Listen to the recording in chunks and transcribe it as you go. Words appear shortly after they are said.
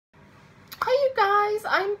guys,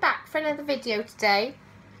 I'm back for another video today.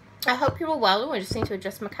 I hope you're all well. Oh, I just need to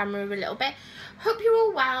adjust my camera a little bit. Hope you're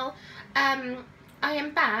all well. I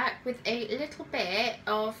am back with a little bit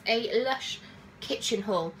of a Lush kitchen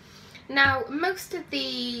haul. Now, most of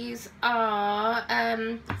these are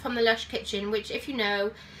from the Lush kitchen, which, if you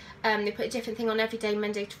know, they put a different thing on every day,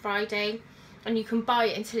 Monday to Friday, and you can buy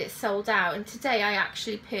it until it's sold out. And today I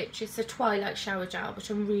actually purchased a Twilight shower gel, which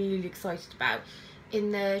I'm really excited about,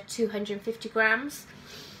 in the 250 grams.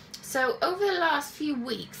 So over the last few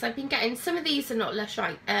weeks I've been getting, some of these are not Lush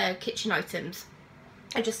kitchen items,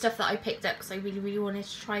 they're just stuff that I picked up because I really wanted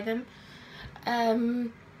to try them.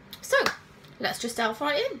 So let's just delve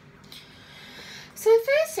right in. So the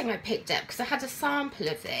first thing I picked up, because I had a sample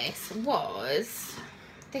of this, was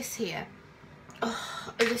this here.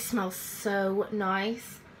 Oh, this smells so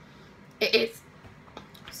nice. It is,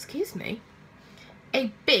 excuse me,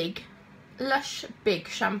 a big Lush big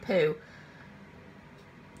shampoo.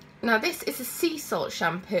 Now this is a sea salt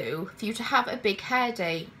shampoo for you to have a big hair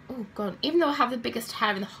day. Oh god, even though I have the biggest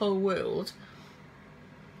hair in the whole world,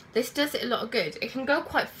 this does it a lot of good. It can go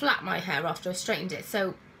quite flat, my hair, after I straightened it,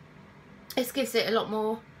 so this gives it a lot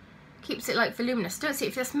more, keeps it like voluminous. Don't see,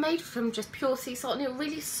 if it's made from just pure sea salt, and it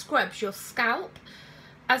really scrubs your scalp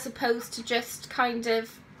as opposed to just kind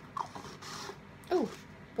of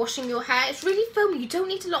washing your hair. It's really foamy. You don't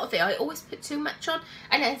need a lot of it. I always put too much on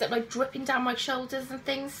and it ends up like dripping down my shoulders and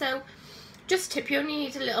things. So just tip, you only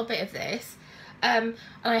need a little bit of this. And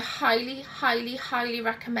I highly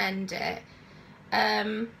recommend it.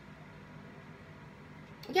 Yeah,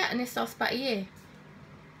 and this lasts about a year.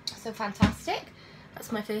 So fantastic.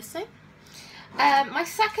 That's my first thing. My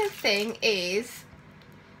second thing is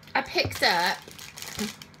I picked up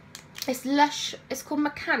this Lush, it's called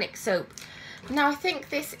Mechanic soap. Now I think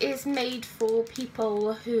this is made for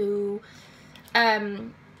people who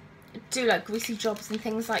do like greasy jobs and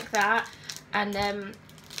things like that, and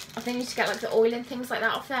they need to get like the oil and things like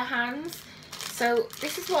that off their hands. So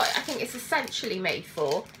this is what I think it's essentially made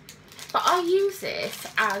for, but I use this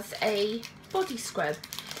as a body scrub.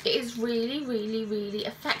 It is really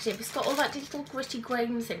effective. It's got all that little gritty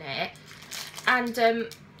grains in it, and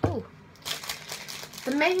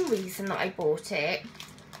the main reason that I bought it,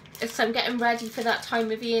 so I'm getting ready for that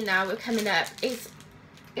time of year now, we're coming up, is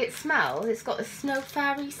it smells, it's got a snow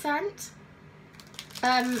fairy scent,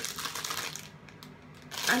 and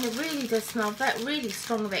it really does smell really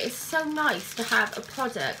strong of it. It's so nice to have a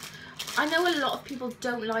product. I know a lot of people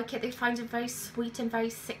don't like it, they find it very sweet and very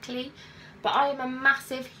sickly, but I am a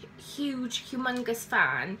massive, huge, humongous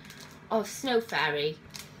fan of Snow Fairy.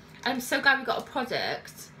 I'm so glad we got a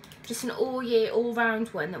product, just an all year, all round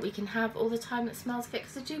one that we can have all the time that smells good,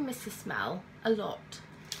 because I do miss the smell a lot.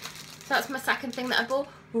 So that's my second thing that I bought.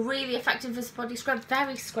 Really effective as a body scrub,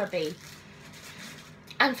 very scrubby.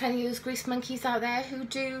 And for any of those grease monkeys out there who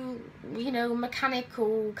do, you know,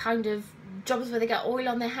 mechanical kind of jobs where they get oil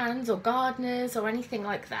on their hands, or gardeners or anything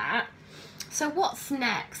like that. So what's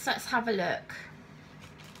next? Let's have a look.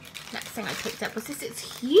 Next thing I picked up was this.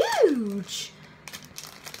 It's huge.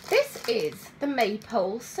 This is the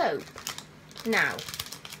Maypole soap. Now,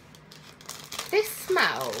 this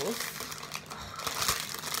smells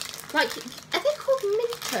like, are they called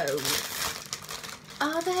Mentos?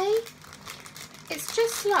 Are they? It's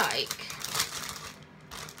just like,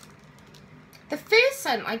 the first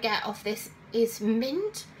scent I get off this is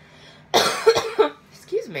mint.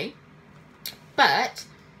 Excuse me. But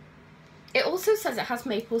it also says it has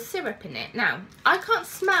maple syrup in it. Now, I can't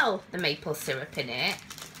smell the maple syrup in it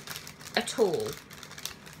at all,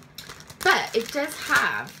 but it does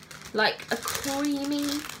have like a creamy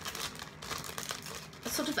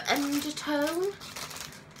sort of undertone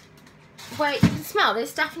where you can smell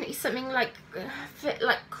there's definitely something like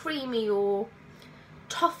creamy or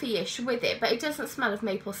toffee-ish with it, but it doesn't smell of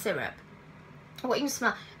maple syrup. What you can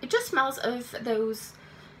smell, it just smells of those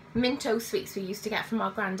Minto sweets we used to get from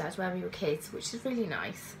our granddad when we were kids, which is really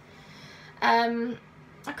nice.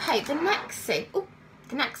 Okay, the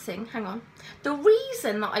next thing, hang on. The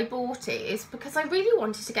reason that I bought it is because I really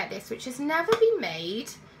wanted to get this, which has never been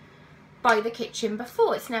made by the kitchen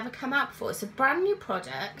before. It's never come out before. It's a brand new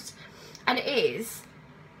product, and it is,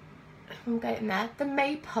 I'm getting there, the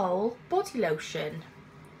Maypole body lotion.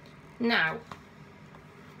 Now,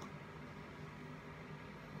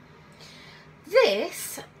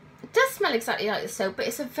 this does smell exactly like the soap, but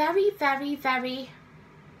it's a very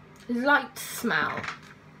light smell.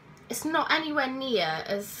 It's not anywhere near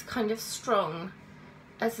as kind of strong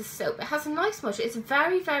as the soap. It has a nice moisture. It's a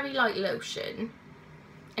very light lotion,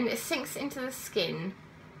 and it sinks into the skin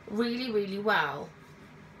really well.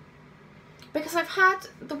 because I've had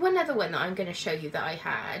the one other one that I'm going to show you that I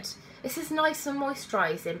had. This is nice and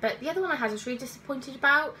moisturising, but the other one I had I was really disappointed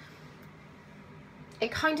about.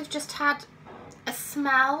 It kind of just had a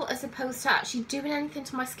smell as opposed to actually doing anything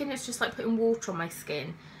to my skin. It's just like putting water on my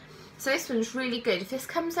skin. So this one's really good. If this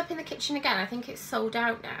comes up in the kitchen again, I think it's sold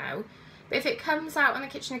out now. But if it comes out in the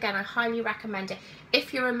kitchen again, I highly recommend it.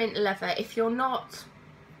 If you're a mint lover. If you're not,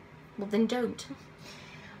 well then don't.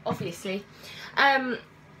 Obviously.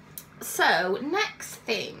 So next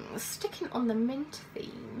thing, sticking on the mint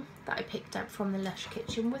theme that I picked up from the Lush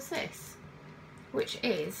kitchen was this. Which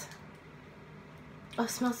is, oh, it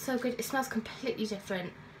smells so good. It smells completely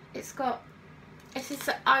different. It's got, this is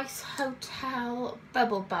the Ice Hotel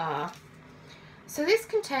Bubble Bar. So this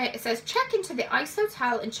contains, it says, check into the Ice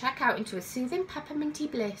Hotel and check out into a soothing pepperminty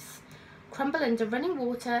bliss. Crumble under running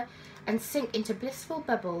water and sink into blissful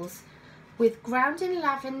bubbles with grounding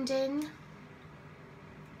lavender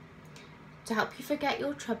to help you forget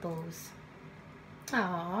your troubles.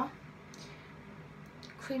 Aww.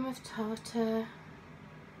 Cream of tartar.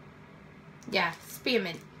 Yeah,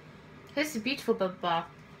 spearmint. This is a beautiful bubble bar.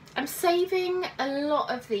 I'm saving a lot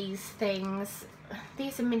of these things.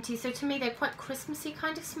 These are minty, so to me they're quite Christmassy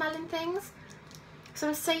kind of smelling things. So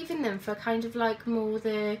I'm saving them for kind of like more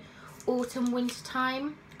the autumn winter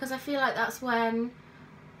time, because I feel like that's when,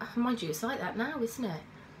 mind you, it's like that now, isn't it?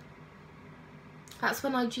 That's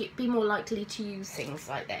when I'd be more likely to use things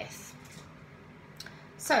like this.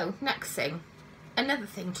 So next thing, another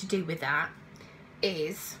thing to do with that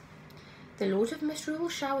is the Lord of Misrule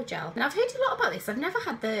shower gel. Now I've heard a lot about this. I've never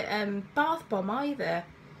had the bath bomb either.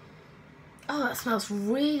 Oh, that smells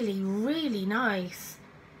really, really nice.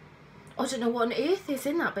 I don't know what on earth is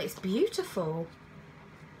in that, but it's beautiful.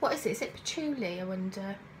 What is it? Is it patchouli, I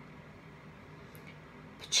wonder?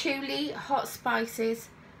 Patchouli, hot spices,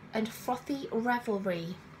 and frothy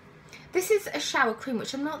revelry. This is a shower cream,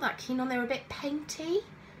 which I'm not that keen on. They're a bit painty,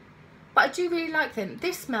 but I do really like them.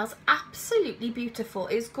 This smells absolutely beautiful.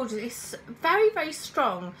 It's gorgeous. It's very, very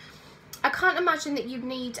strong. I can't imagine that you'd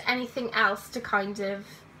need anything else to kind of,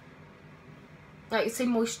 like, say,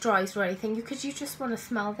 moisturise or anything, because you just want to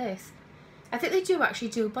smell this. I think they do actually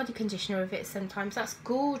do a body conditioner with it sometimes. That's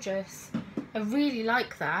gorgeous. I really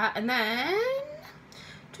like that. And then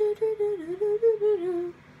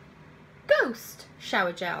Ghost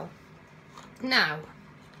shower gel. Now,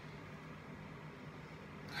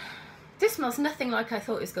 this smells nothing like I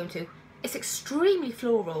thought it was going to. It's extremely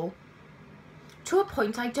floral to a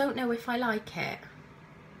point I don't know if I like it.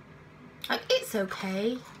 Like, it's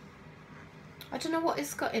okay. I don't know what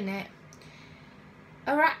it's got in it.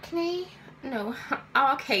 Arachne? No,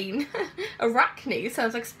 arcane. Arachne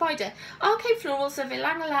sounds like spider. Arcane florals of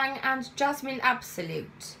Ylang Ylang and Jasmine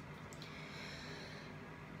Absolute.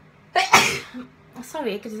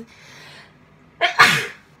 Sorry, because I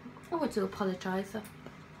do apologise.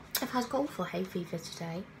 I've had awful hay fever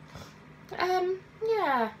today.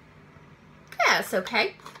 Yeah, it's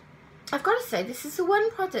okay. I've got to say, this is the one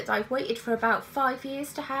product I've waited for about 5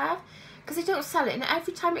 years to have, because they don't sell it, and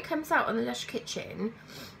every time it comes out on the Lush Kitchen,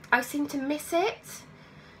 I seem to miss it.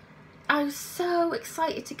 I was so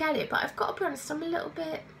excited to get it, but I've got to be honest, I'm a little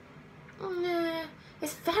bit, nah.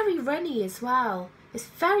 It's very runny as well. It's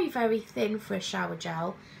very, very thin for a shower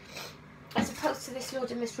gel, as opposed to this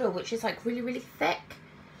Lord of Misrule, which is like really, really thick.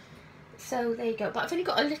 So there you go. But I've only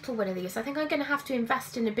got a little one of these. I think I'm going to have to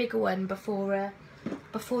invest in a bigger one before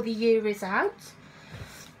the year is out.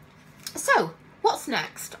 So what's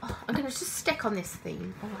next? Oh, I'm going to just stick on this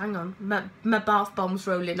theme. Oh, hang on, my bath bomb's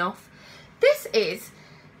rolling off. This is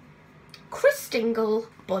Christingle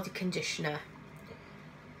body conditioner.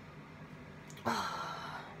 Oh,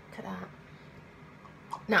 look at that.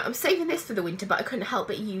 Now, I'm saving this for the winter, but I couldn't help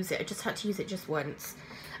but use it. I just had to use it just once.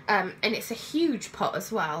 And it's a huge pot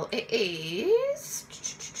as well. It is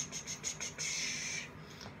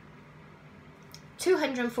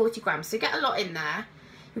 240 grams, so you get a lot in there.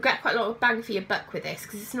 You get quite a lot of bang for your buck with this,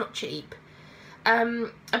 because it's not cheap. A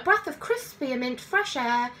breath of crisp spearmint, fresh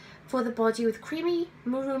air for the body with creamy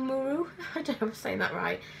muru, I don't know if I'm saying that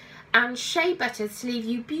right, and shea butters to leave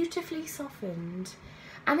you beautifully softened.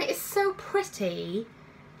 And it is so pretty.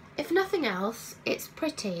 If nothing else, it's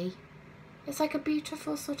pretty. It's like a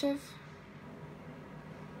beautiful sort of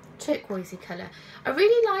turquoisey colour. I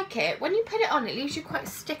really like it. When you put it on, it leaves you quite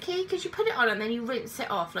sticky, because you put it on and then you rinse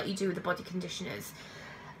it off like you do with the body conditioners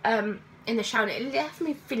in the shower. And it left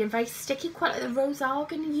me feeling very sticky, quite like the Rose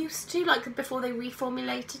Argan used to, like before they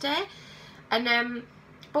reformulated it. And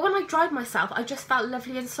but when I dried myself, I just felt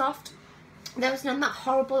lovely and soft. There was none of that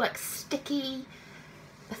horrible, like, sticky,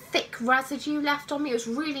 thick residue left on me. It was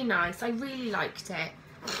really nice. I really liked it.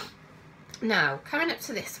 Now, coming up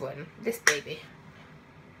to this one, this baby.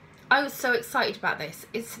 I was so excited about this.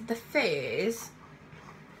 It's the Fizz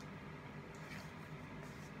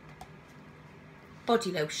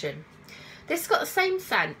body lotion. This has got the same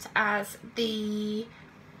scent as the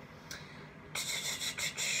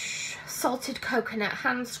salted coconut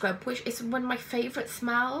hand scrub, which is one of my favourite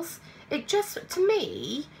smells. It just, to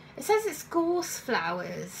me, it says it's gorse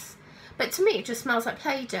flowers, but to me it just smells like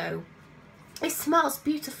Play-Doh. It smells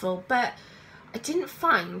beautiful, but I didn't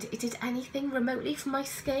find it did anything remotely for my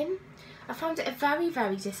skin. I found it a very,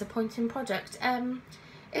 very disappointing product.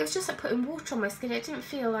 It was just like putting water on my skin. It didn't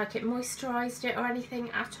feel like it moisturised it or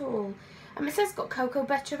anything at all. It says it's got cocoa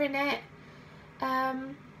butter in it.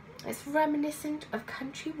 It's reminiscent of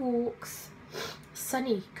country walks,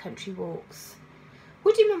 sunny country walks.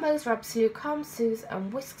 Woody mimosa absolute calm soothes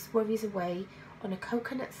and whisks worries away on a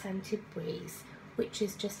coconut scented breeze, which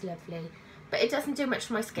is just lovely. But it doesn't do much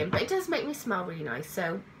for my skin, but it does make me smell really nice,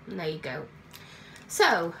 so there you go.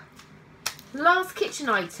 So, last kitchen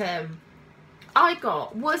item I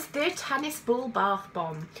got was the tennis ball bath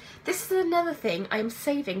bomb. This is another thing I am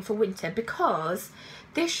saving for winter because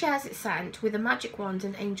this shares its scent with a Magic Wand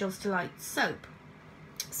and Angel's Delight soap.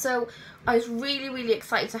 So I was really, really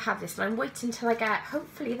excited to have this, and I'm waiting until I get,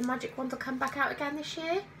 hopefully the Magic Wand will come back out again this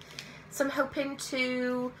year. So I'm hoping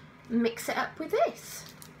to mix it up with this.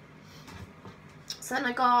 So then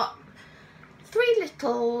I got 3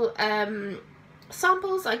 little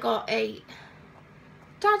samples. I got a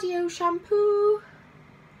Daddy-O shampoo,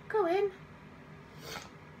 go in.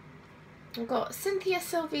 I've got Cynthia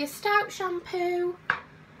Sylvia Stout shampoo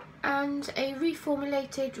and a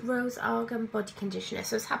reformulated Rose Argan body conditioner,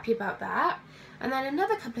 so I was happy about that. And then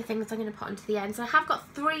another couple of things I'm going to put onto the end, so I have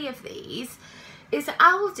got 3 of these, is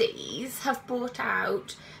Aldi's have brought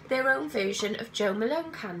out their own version of Jo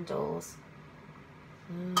Malone candles.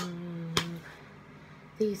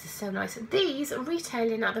 These are so nice. These are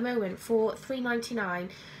retailing at the moment for £3.99.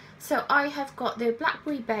 So I have got the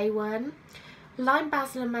Blackberry Bay one, Lime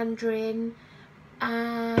Basil and Mandarin,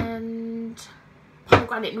 and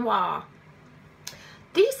Pomegranate Noir.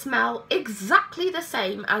 These smell exactly the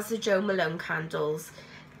same as the Jo Malone candles.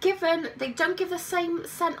 Given they don't give the same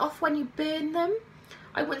scent off when you burn them,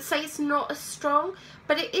 I wouldn't say it's not as strong,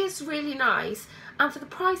 but it is really nice. And for the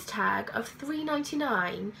price tag of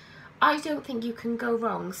 £3.99, I don't think you can go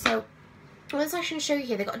wrong. So, as I can show you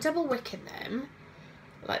here, they've got a double wick in them,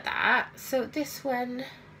 like that. So this one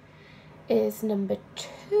is number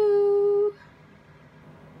 2,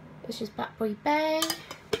 which is Blackberry Bay.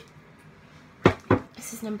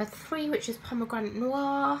 This is number 3, which is Pomegranate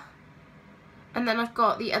Noir. And then I've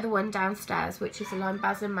got the other one downstairs, which is a Lime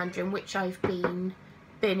Basil and Mandarin, which I've been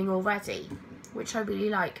burning already, which I really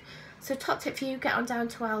like. So top tip for you, get on down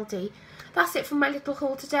to Aldi. That's it for my little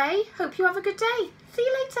haul today. Hope you have a good day. See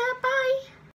you later.